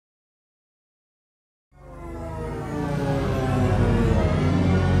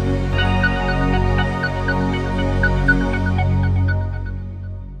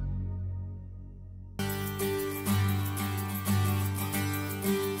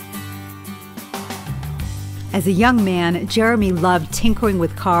As a young man, Jeromy loved tinkering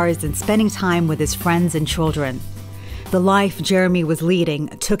with cars and spending time with his friends and children. The life Jeromy was leading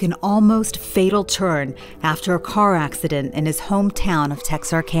took an almost fatal turn after a car accident in his hometown of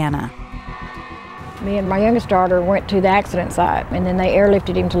Texarkana. Me and my youngest daughter went to the accident site, and then they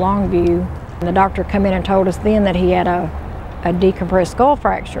airlifted him to Longview. And the doctor come in and told us then that he had a decompressed skull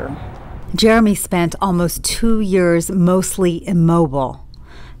fracture. Jeromy spent almost 2 years mostly immobile.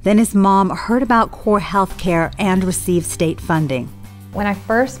 Then his mom heard about Core Health Care and received state funding. When I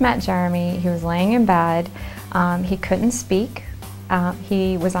first met Jeromy, he was laying in bed. He couldn't speak.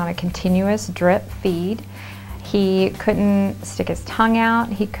 He was on a continuous drip feed. He couldn't stick his tongue out.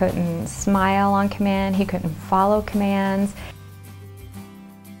 He couldn't smile on command. He couldn't follow commands.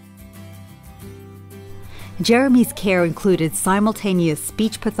 Jeromy's care included simultaneous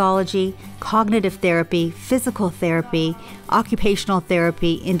speech pathology, cognitive therapy, physical therapy, occupational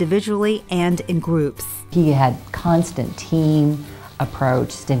therapy individually and in groups. He had constant team approach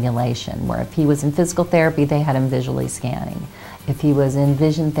stimulation, where if he was in physical therapy, they had him visually scanning. If he was in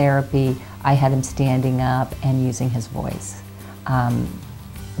vision therapy, I had him standing up and using his voice.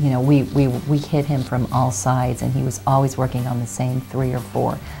 You know, we hit him from all sides, and he was always working on the same 3 or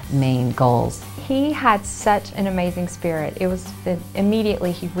 4 main goals. He had such an amazing spirit. It was that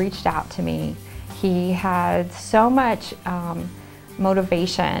immediately he reached out to me. He had so much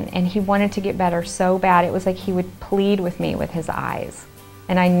motivation, and he wanted to get better so bad. It was like he would plead with me with his eyes,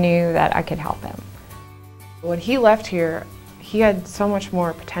 and I knew that I could help him. When he left here, he had so much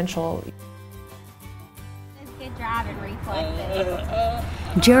more potential. Good driving reflexes.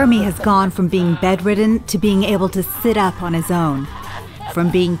 Jeromy has gone from being bedridden to being able to sit up on his own, from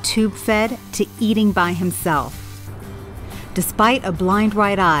being tube-fed to eating by himself. Despite a blind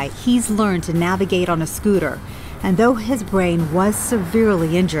right eye, he's learned to navigate on a scooter, and though his brain was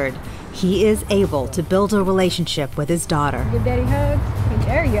severely injured, he is able to build a relationship with his daughter. Good daddy hugs.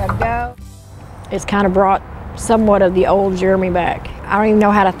 There you go. It's kind of brought somewhat of the old Jeromy back. I don't even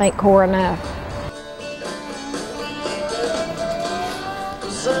know how to thank Core enough.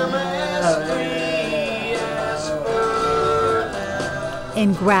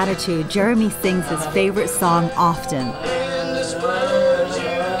 In gratitude, Jeromy sings his favorite song often,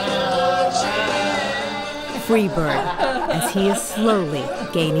 Freebird, as he is slowly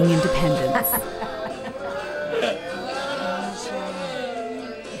gaining independence.